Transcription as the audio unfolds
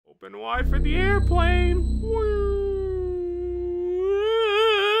Open wide for the airplane.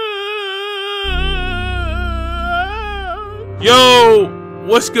 Yo,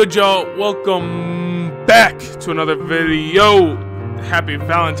 what's good, y'all? Welcome back to another video. Happy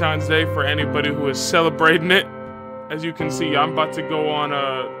Valentine's Day for anybody who is celebrating it. As you can see, I'm about to go on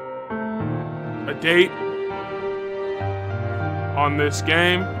a date on this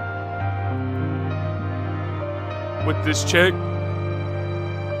game with this chick,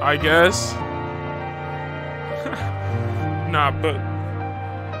 I guess. Nah, but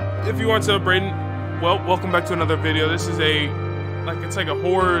if you aren't celebrating, well, welcome back to another video. This is it's like a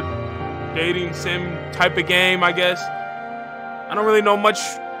horror dating sim type of game, I guess. I don't really know much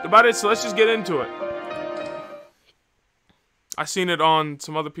about it, so let's just get into it. I seen it on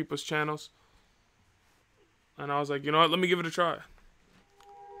some other people's channels, and I was like, you know what, let me give it a try.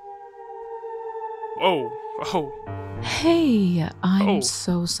 Whoa. Oh. Hey, I'm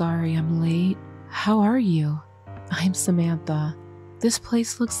so sorry I'm late. How are you? I'm Samantha. This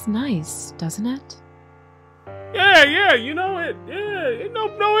place looks nice, doesn't it? Yeah, you know it. Yeah, no,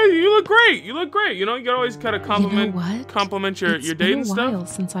 you look great. You look great. You know, you can always kind of compliment your date and stuff. It's been a while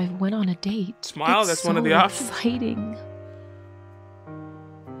since I went on a date. Smile, that's one of the options. Exciting.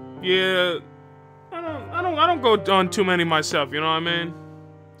 Yeah, I don't go on too many myself. You know what I mean?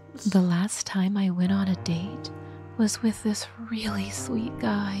 The last time I went on a date was with this really sweet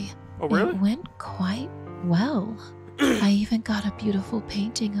guy. Oh, really? It went quite well. I even got a beautiful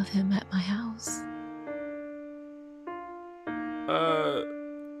painting of him at my house.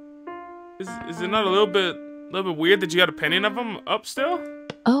 Is it not a little bit weird that you got a painting of him up still?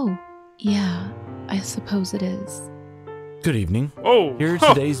 Oh, yeah, I suppose it is. Good evening. Oh, here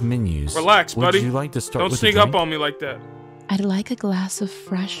are today's menus. Relax, buddy. Would you like to start Don't with sneak a drink? up on me like that. I'd like a glass of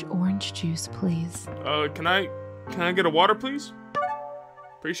fresh orange juice, please. Can I get a water, please?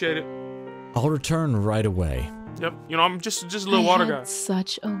 Appreciate it. I'll return right away. Yep. You know, I'm just a little water guy. I had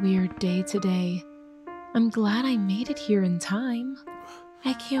such a weird day today. I'm glad I made it here in time.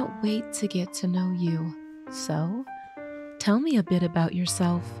 I can't wait to get to know you. So, tell me a bit about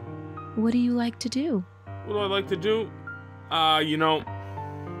yourself. What do you like to do? What do I like to do? You know,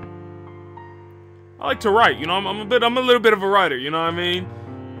 I like to write. You know, I'm a little bit of a writer. You know what I mean?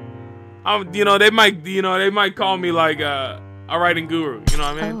 They might call me like a writing guru. You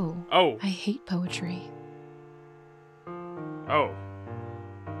know what I mean? Oh. I hate poetry. Oh.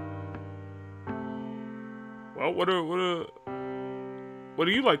 Well, what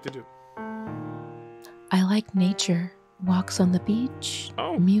do you like to do? I like nature, walks on the beach,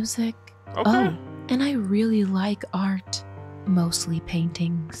 music. Okay. Oh, and I really like art, mostly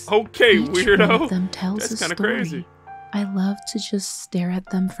paintings. Okay, Each weirdo. one of them tells That's a kind of story. crazy. I love to just stare at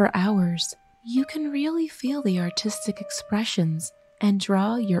them for hours. You can really feel the artistic expressions and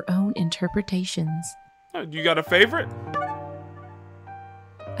draw your own interpretations. You got a favorite?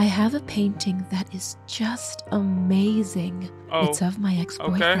 I have a painting that is just amazing. Oh, it's of my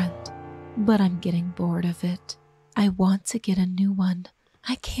ex-boyfriend, but I'm getting bored of it. I want to get a new one.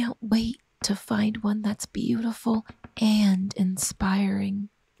 I can't wait to find one that's beautiful and inspiring.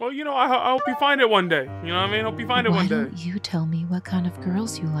 Well, you know, I hope you find it one day. You know what I mean? Hope you find it one day. Why don't you tell me what kind of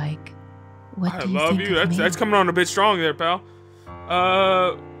girls you like? What do you love think you. of me? That's coming on a bit strong there, pal.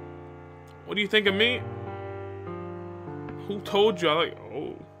 What do you think of me? Who told you?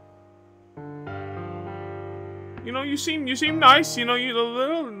 You know, you seem nice. You know, you're a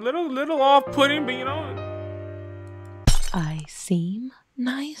little off-putting, but you know. I seem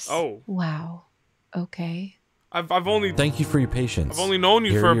nice? Oh. Wow. Okay. I've only. Thank you for your patience. I've only known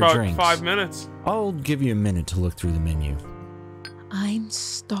you Here for are your about drinks. 5 minutes. I'll give you a minute to look through the menu. I'm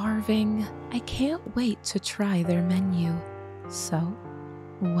starving. I can't wait to try their menu. So,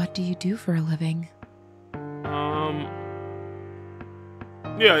 what do you do for a living?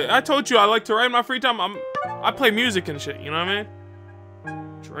 Yeah, I told you I like to write in my free time. I play music and shit, you know what I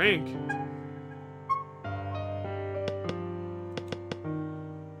mean? Drink.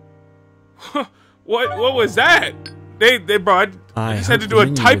 What was that? They brought. I just had to do a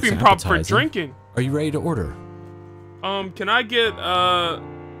typing prompt for drinking. Are you ready to order? Can I get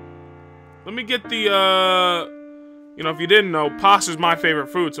let me get the you know, if you didn't know, pasta's my favorite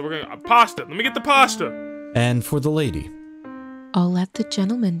food, so we're gonna pasta. Let me get the pasta. And for the lady? I'll let the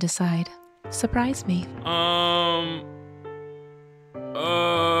gentleman decide. Surprise me.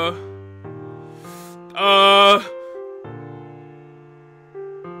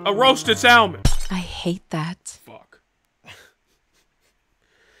 A roasted salmon. I hate that. Fuck.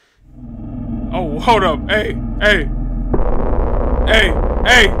 Oh, hold up. Hey.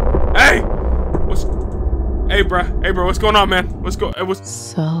 What's Hey, bro, what's going on, man?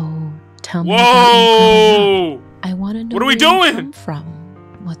 So, tell me about you growing up. I want to know What are we where you doing? come from,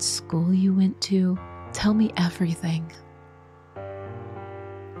 what school you went to. Tell me everything.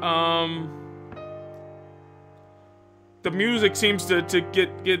 The music seems to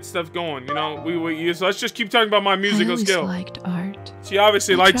get stuff going, you know. So let's just keep talking about my musical skill. I always liked art. She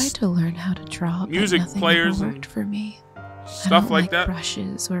obviously I likes tried to learn how to draw, music but nothing players ever and worked for me. stuff I don't like that.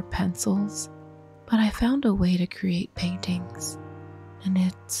 brushes or pencils, but I found a way to create paintings, and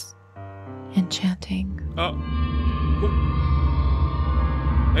it's enchanting.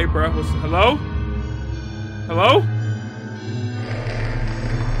 Hey, bro, hello? Hello?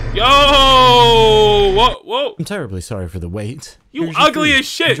 Yo! Whoa! I'm terribly sorry for the wait. You Here's your ugly food. as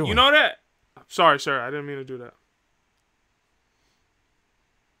shit. Enjoy. You know that? Sorry, sir. I didn't mean to do that.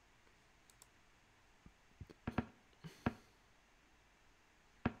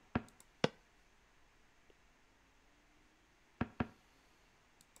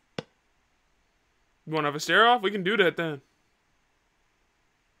 You want to have a stare off? We can do that then.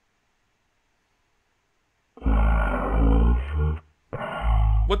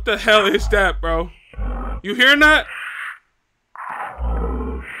 What the hell is that, bro? You hearing that?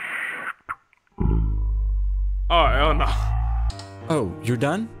 Oh, hell no. Oh, you're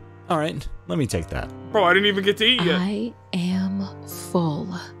done? Alright, let me take that. Bro, I didn't even get to eat yet. I am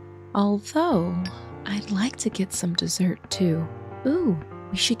full. Although, I'd like to get some dessert too. Ooh,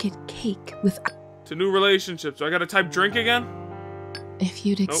 we should get cake with... To new relationships. So I gotta type drink again? If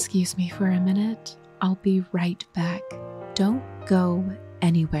you'd excuse me for a minute, I'll be right back. Don't go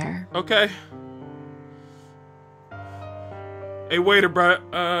anywhere. Okay. Hey, waiter, bro.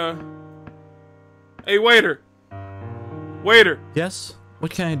 Hey, waiter. Waiter. Yes? What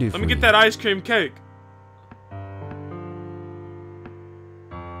can I do for Let you? me get that ice cream cake.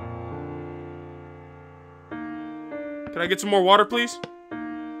 Can I get some more water, please?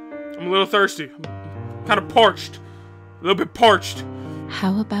 I'm a little thirsty. I'm kind of parched. A little bit parched.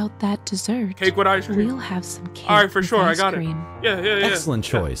 How about that dessert? Cake with ice cream. We'll have some cake. All right, for with sure. I ice got cream. it. Yeah. Excellent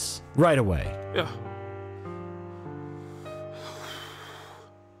choice. Right away. Yeah.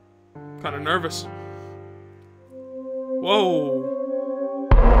 Kind of nervous. Whoa.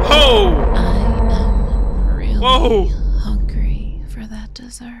 I am really Whoa. hungry for that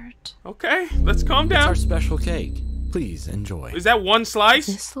dessert. Okay, let's calm It's down. our special cake. Please enjoy. Is that one slice?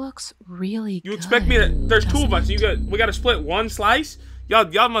 This looks really good. You expect me to? There's two of us. doesn't We got to split one slice.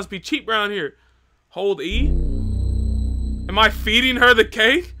 Y'all must be cheap around here. Hold E. Am I feeding her the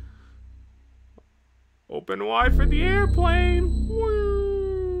cake? Open wide for the airplane.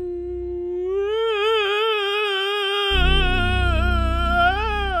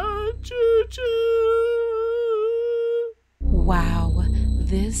 Wow,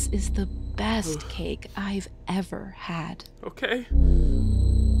 this is the best cake I've ever had. Okay.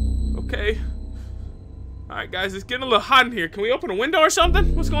 Alright, guys, it's getting a little hot in here. Can we open a window or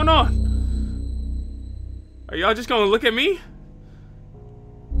something? What's going on? Are y'all just gonna look at me?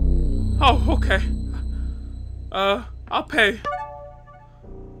 Oh, okay. I'll pay.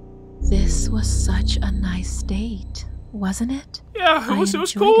 This was such a nice date, wasn't it? Yeah, I it was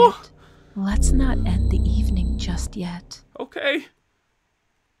enjoyed cool. it. Let's not end the evening just yet. Okay.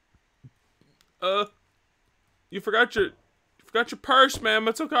 You forgot your purse, ma'am.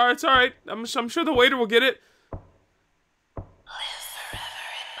 It's okay. It's all right. I'm sure the waiter will get it. Live forever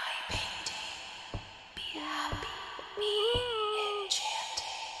in my painting. Be happy. Be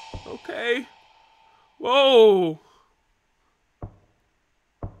enchanting. Okay. Whoa.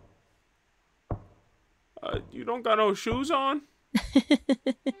 You don't got no shoes on?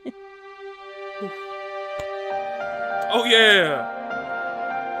 Oh yeah.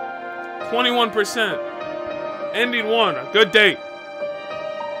 21%. Ending one. A good date.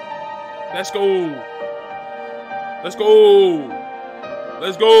 Let's go. Let's go.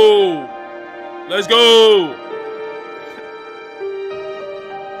 Let's go. Let's go.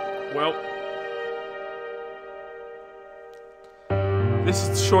 Well, this is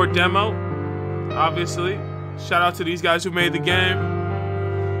the short demo. Obviously, shout out to these guys who made the game.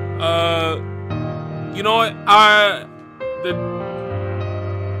 You know what?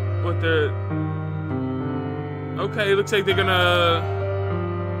 Okay, it looks like they're gonna.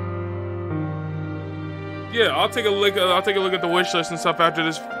 Yeah, I'll take a look at the wish list and stuff after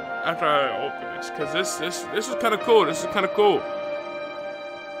this. After I open this, because this is kind of cool. This is kind of cool.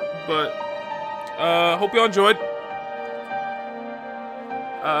 But hope y'all enjoyed.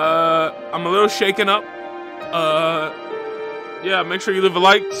 I'm a little shaken up. Yeah, make sure you leave a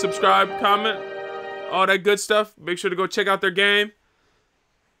like, subscribe, comment, all that good stuff. Make sure to go check out their game.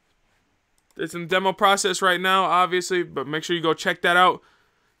 It's in demo process right now, obviously, but make sure you go check that out.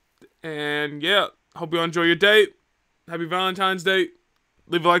 And yeah, hope you enjoy your day. Happy Valentine's Day.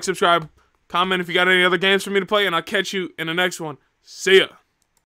 Leave a like, subscribe, comment if you got any other games for me to play, and I'll catch you in the next one. See ya.